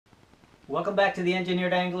Welcome back to the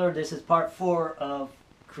Engineered Angler. This is part 4 of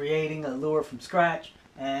creating a lure from scratch,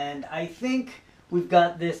 and I think we've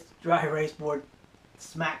got this dry erase board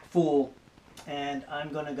smack full, and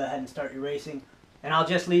I'm going to go ahead and start erasing, and I'll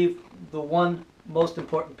just leave the one most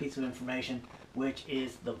important piece of information, which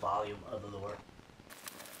is the volume of the lure.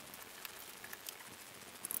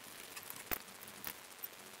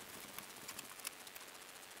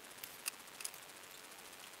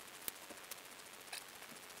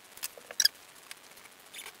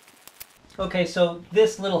 Okay, so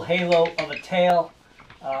this little halo of a tail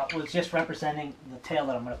was just representing the tail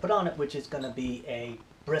that I'm going to put on it, which is going to be a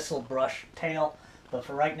bristle brush tail. But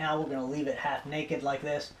for right now, we're going to leave it half naked like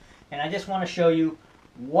this. And I just want to show you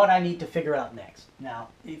what I need to figure out next. Now,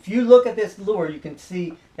 if you look at this lure, you can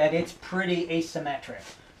see that it's pretty asymmetric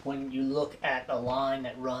when you look at a line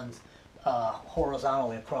that runs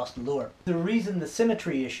horizontally across the lure. The reason the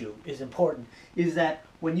symmetry issue is important is that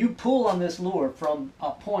when you pull on this lure from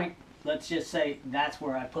a point, let's just say that's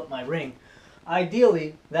where I put my ring,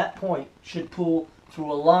 ideally that point should pull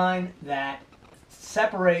through a line that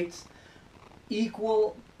separates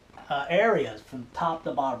equal areas from top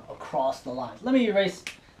to bottom across the line. Let me erase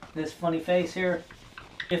this funny face here.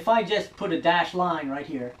 If I just put a dashed line right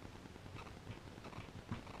here,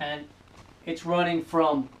 and it's running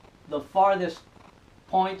from the farthest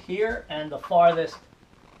point here and the farthest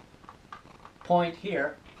point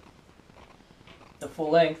here, the full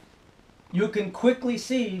length, you can quickly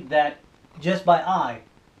see that just by eye,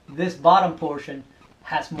 this bottom portion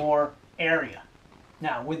has more area.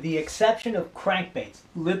 Now, with the exception of crankbaits,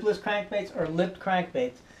 lipless crankbaits or lipped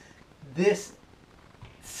crankbaits, this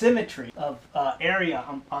symmetry of area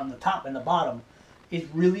on the top and the bottom is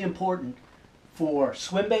really important for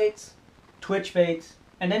swim baits, twitch baits,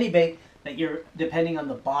 and any bait that you're depending on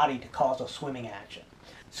the body to cause a swimming action.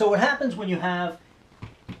 So what happens when you have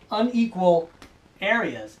unequal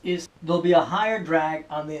areas is there'll be a higher drag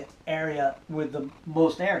on the area with the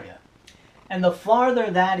most area. And the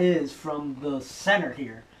farther that is from the center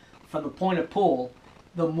here, from the point of pull,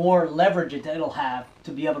 the more leverage it'll have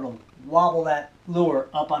to be able to wobble that lure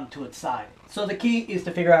up onto its side. So the key is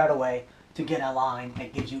to figure out a way to get a line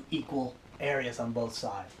that gives you equal areas on both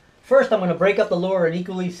sides. First, I'm going to break up the lure in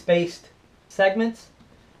equally spaced segments,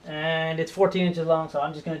 and it's 14 inches long, so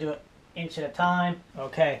I'm just going to do it inch at a time.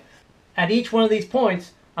 Okay. At each one of these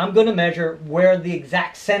points, I'm going to measure where the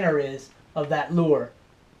exact center is of that lure.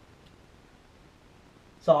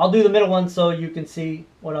 So I'll do the middle one so you can see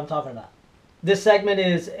what I'm talking about. This segment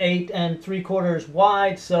is 8 3/4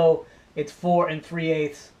 wide, so it's 4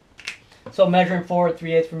 3/8. So measuring 4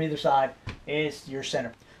 3/8 from either side is your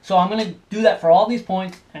center. So I'm going to do that for all these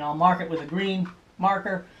points, and I'll mark it with a green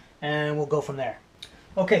marker, and we'll go from there.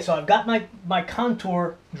 Okay, so I've got my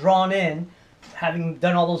contour drawn in, having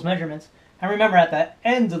done all those measurements. And remember, at the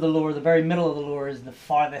end of the lure, the very middle of the lure is the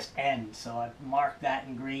farthest end. So I've marked that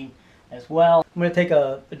in green as well. I'm going to take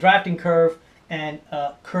a drafting curve and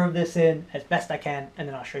curve this in as best I can, and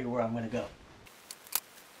then I'll show you where I'm going to go.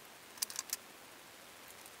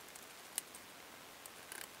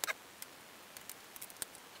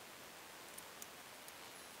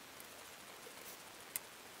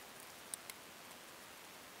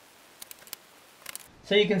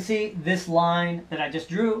 So you can see this line that I just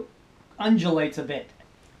drew undulates a bit.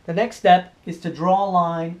 The next step is to draw a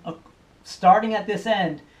line starting at this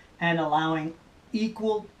end and allowing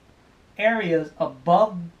equal areas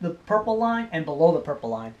above the purple line and below the purple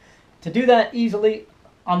line. To do that easily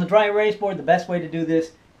on the dry erase board, the best way to do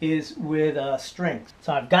this is with a string.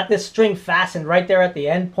 So I've got this string fastened right there at the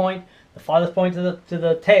end point, the farthest point to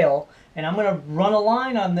the tail, and I'm going to run a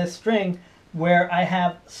line on this string where I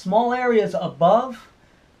have small areas above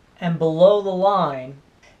and below the line,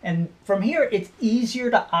 and from here it's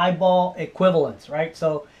easier to eyeball equivalence, right?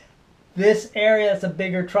 So this area is a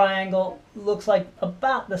bigger triangle, looks like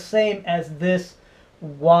about the same as this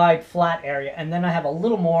wide flat area, and then I have a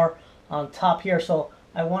little more on top here, so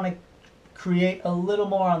I want to create a little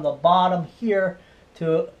more on the bottom here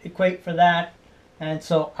to equate for that. And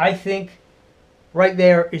so I think right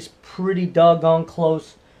there is pretty doggone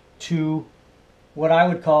close to what I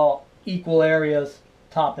would call equal areas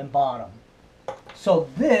top and bottom. So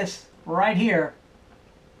this right here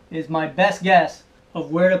is my best guess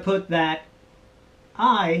of where to put that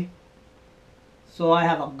eye, so I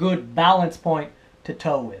have a good balance point to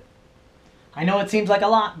tow with. I know it seems like a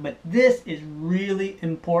lot, but this is really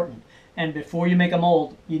important. And before you make a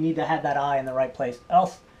mold, you need to have that eye in the right place.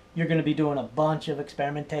 Else, you're going to be doing a bunch of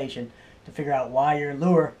experimentation to figure out why your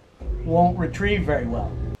lure won't retrieve very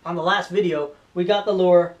well. On the last video, we got the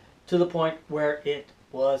lure to the point where it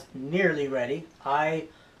was nearly ready. I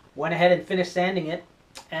Went ahead and finished sanding it,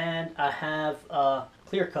 and I have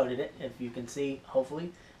clear coated it, if you can see,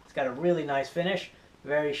 hopefully. It's got a really nice finish,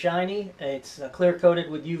 very shiny. It's clear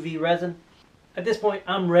coated with UV resin. At this point,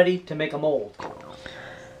 I'm ready to make a mold.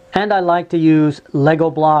 And I like to use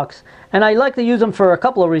Lego blocks, and I like to use them for a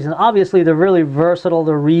couple of reasons. Obviously, they're really versatile,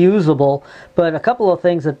 they're reusable, but a couple of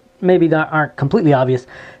things that maybe aren't completely obvious.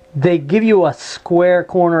 They give you a square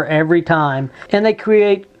corner every time, and they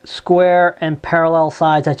create square and parallel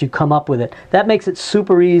sides as you come up with it. That makes it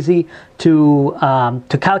super easy to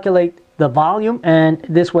calculate the volume, and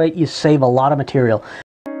this way you save a lot of material.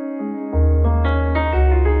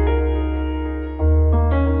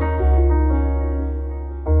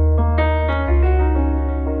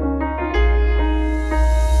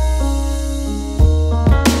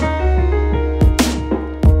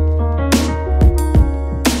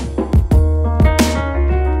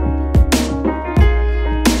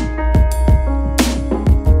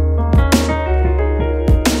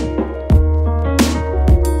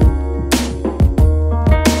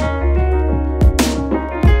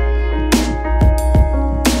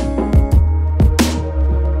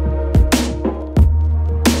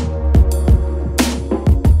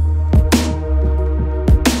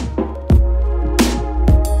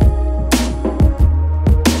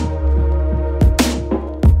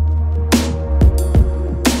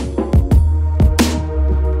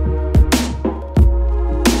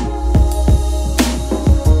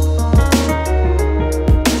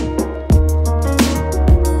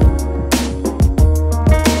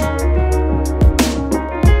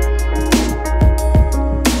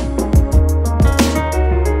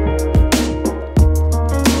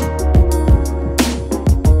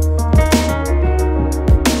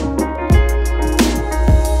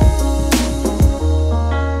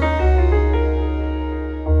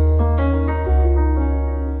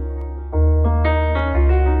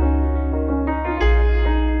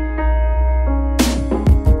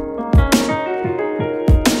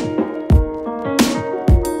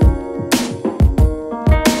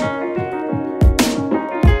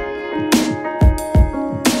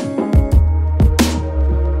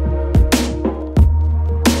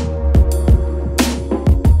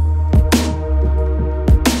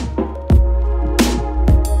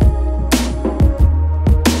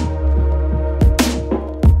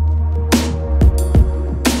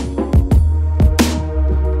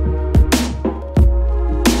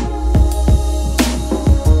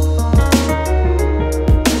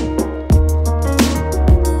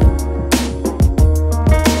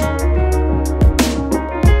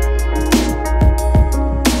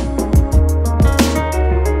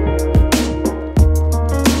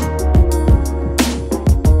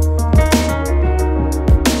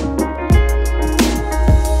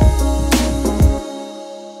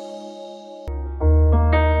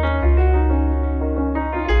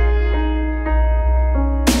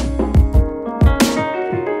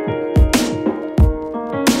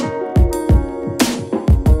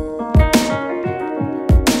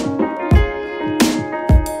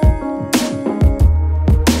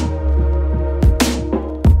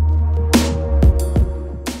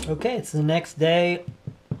 Okay, it's the next day.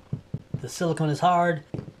 The silicone is hard,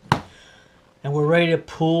 and we're ready to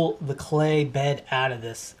pull the clay bed out of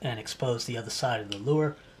this and expose the other side of the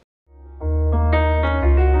lure.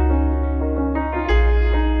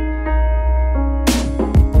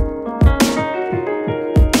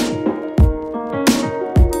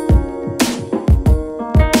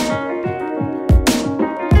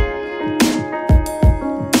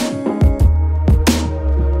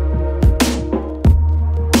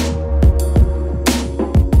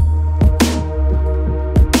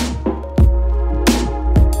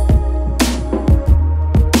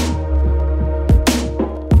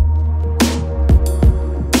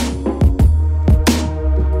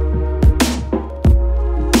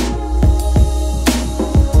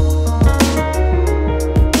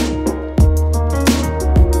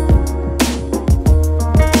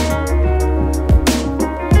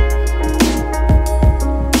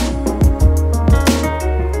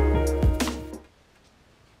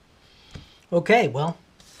 Okay, well,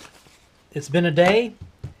 it's been a day.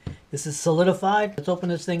 This is solidified. Let's open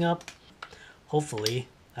this thing up. Hopefully,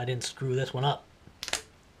 I didn't screw this one up.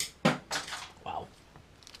 Wow.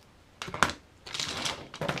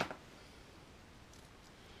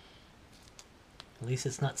 At least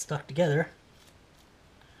it's not stuck together.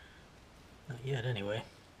 Not yet, anyway.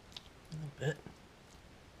 A little bit.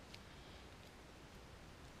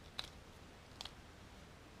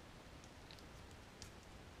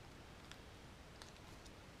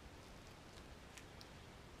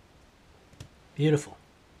 Beautiful.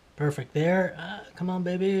 Perfect there. Come on,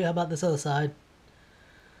 baby. How about this other side?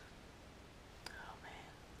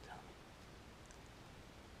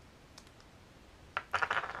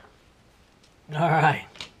 All right.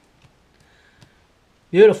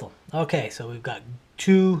 Beautiful. Okay, so we've got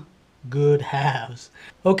two good halves.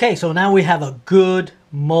 Okay, so now we have a good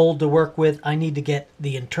mold to work with. I need to get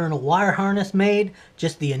the internal wire harness made,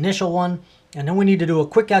 just the initial one, and then we need to do a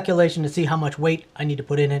quick calculation to see how much weight I need to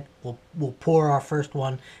put in it. We'll pour our first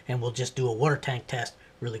one, and we'll just do a water tank test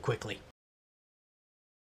really quickly.